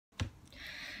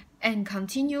and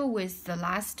continue with the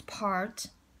last part,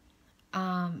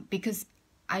 because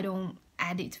I don't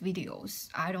edit videos.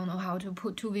 I don't know how to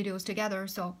put two videos together,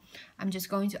 so I'm just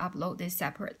going to upload this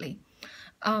separately.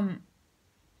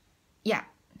 Yeah,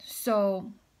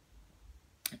 so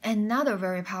another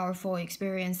very powerful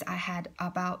experience I had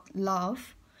about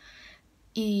love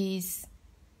is,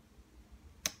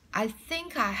 I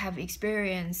think I have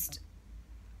experienced,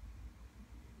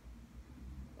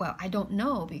 well, I don't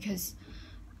know, because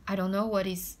I don't know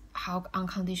how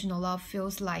unconditional love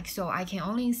feels like, so I can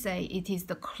only say it is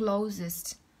the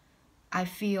closest I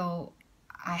feel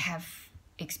I have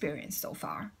experienced so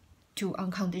far to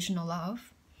unconditional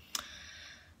love.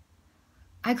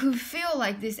 I could feel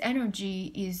like this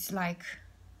energy is like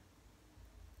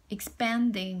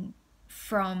expanding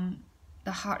from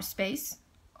the heart space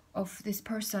of this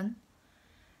person,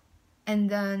 and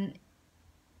then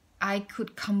I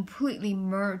could completely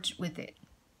merge with it.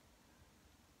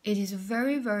 It is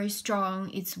very, very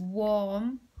strong. It's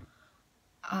warm,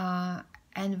 and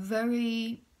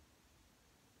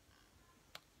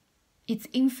it's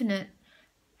infinite,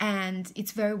 and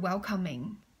it's very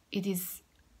welcoming. It is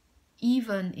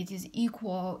even, it is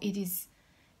equal, it is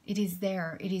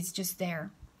there, it is just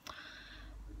there.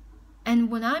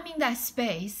 And when I'm in that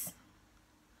space,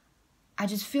 I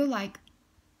just feel like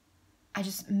I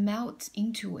just melt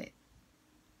into it.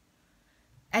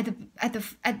 At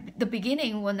the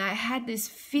beginning, when I had this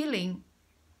feeling,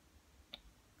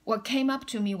 what came up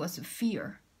to me was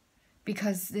fear,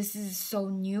 because this is so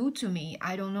new to me.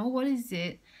 I don't know what is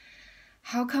it.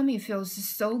 How come it feels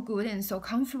so good and so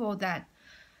comfortable that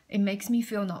it makes me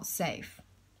feel not safe?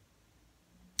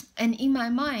 And in my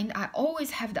mind, I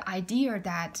always have the idea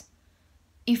that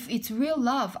if it's real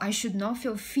love, I should not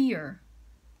feel fear.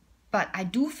 But I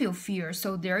do feel fear,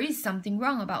 so there is something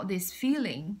wrong about this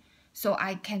feeling, so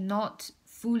I cannot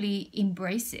fully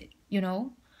embrace it, you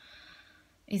know?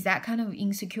 Is that kind of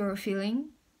insecure feeling?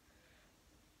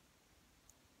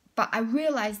 But I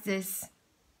realized this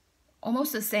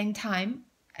almost the same time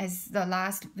as the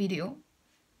last video,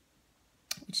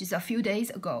 which is a few days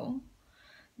ago,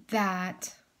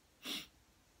 that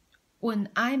when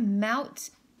I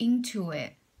melt into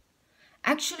it,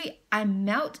 actually I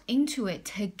melt into it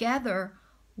together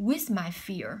with my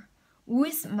fear,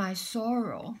 with my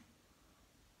sorrow,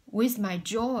 with my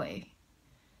joy,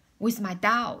 with my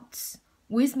doubts,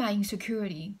 with my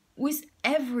insecurity, with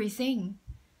everything.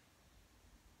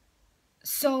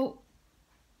 So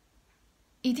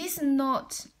it is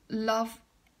not love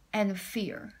and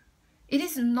fear. It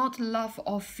is not love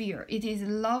or fear. It is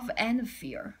love and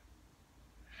fear.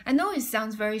 I know it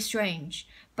sounds very strange,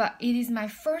 but it is my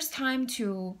first time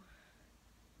to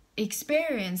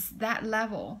experience that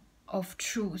level of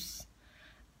truth.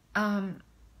 I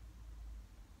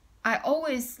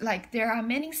always, like, there are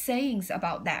many sayings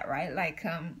about that, right? Like,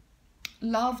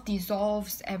 love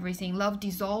dissolves everything. Love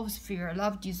dissolves fear.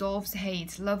 Love dissolves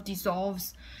hate. Love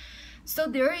dissolves. So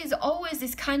there is always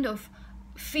this kind of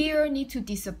fear need to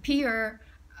disappear.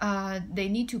 They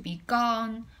need to be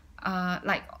gone.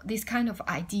 Like this kind of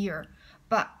idea.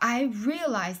 But I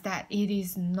realized that it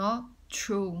is not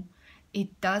true.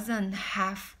 It doesn't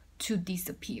have to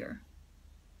disappear.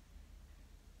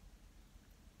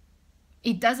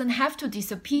 It doesn't have to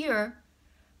disappear,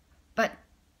 but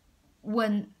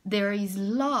when there is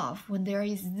love, when there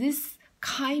is this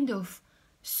kind of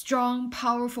strong,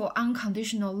 powerful,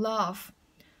 unconditional love,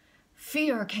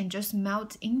 fear can just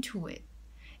melt into it.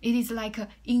 It is like an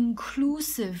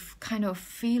inclusive kind of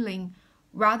feeling,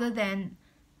 rather than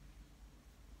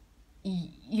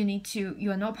you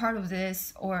are not part of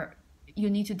this, or you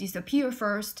need to disappear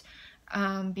first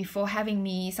before having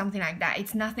me, something like that.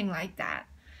 It's nothing like that.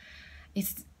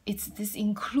 It's this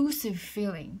inclusive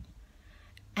feeling,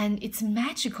 and it's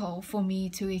magical for me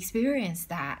to experience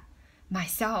that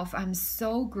myself. I'm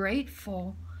so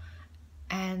grateful,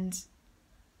 and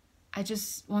I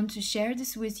just want to share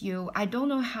this with you. I don't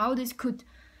know how this could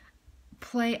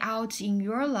play out in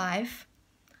your life.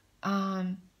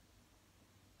 I'm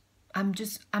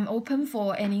open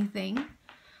for anything.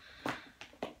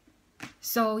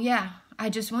 So yeah, I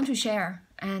just want to share,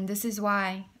 and this is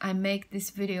why I make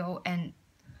this video and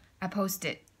I post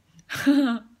it.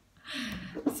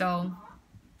 So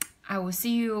I will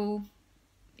see you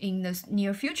in the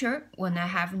near future when I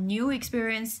have new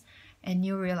experience and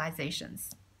new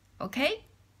realizations. Okay?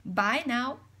 Bye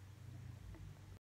now.